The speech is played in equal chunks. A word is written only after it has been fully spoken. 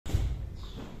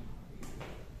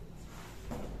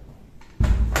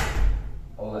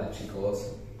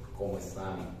chicos, ¿cómo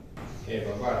están?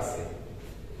 Parce,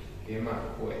 ¿qué más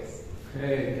pues?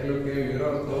 ¿Qué es lo que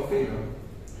vibro? ¿Todo fino?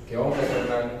 ¿Qué vamos a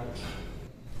tratar?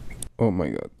 Oh my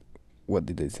god, what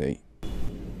did I say?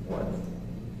 What?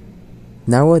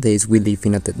 Nowadays, we live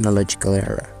in a technological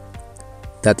era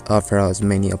that offers us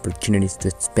many opportunities to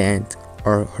expand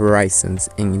our horizons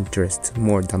and interests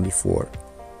more than before.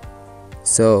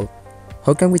 So,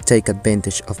 how can we take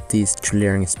advantage of this to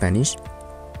learn Spanish?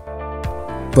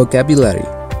 Vocabulary.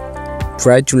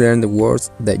 Try to learn the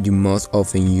words that you most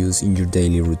often use in your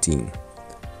daily routine,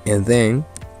 and then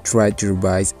try to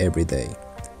revise every day.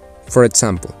 For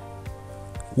example,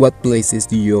 what places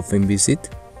do you often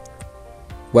visit?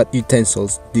 What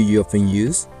utensils do you often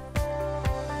use?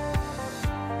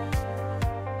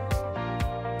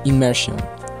 Immersion.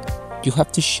 You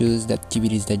have to choose the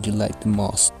activities that you like the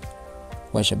most.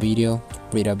 Watch a video,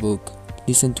 read a book,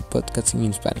 listen to podcasts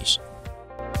in Spanish.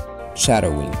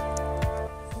 Shadowing.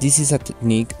 This is a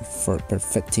technique for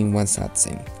perfecting one's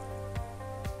accent.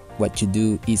 What you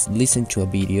do is listen to a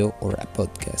video or a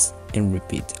podcast and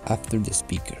repeat after the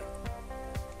speaker,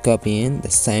 copying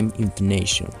the same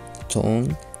intonation,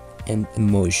 tone, and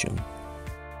emotion.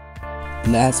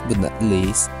 Last but not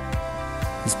least,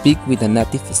 speak with a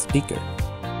native speaker.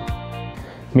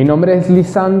 Mi nombre es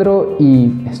Lisandro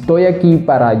y estoy aquí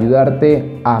para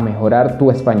ayudarte a mejorar tu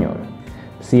español.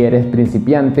 Si eres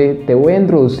principiante, te voy a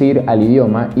introducir al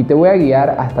idioma y te voy a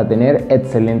guiar hasta tener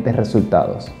excelentes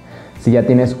resultados. Si ya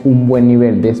tienes un buen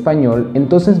nivel de español,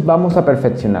 entonces vamos a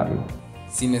perfeccionarlo.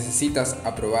 Si necesitas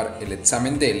aprobar el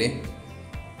examen DELE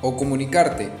o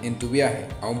comunicarte en tu viaje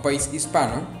a un país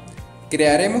hispano,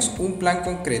 crearemos un plan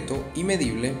concreto y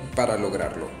medible para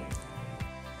lograrlo.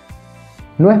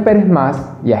 No esperes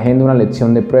más y agenda una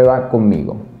lección de prueba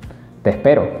conmigo. Te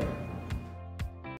espero.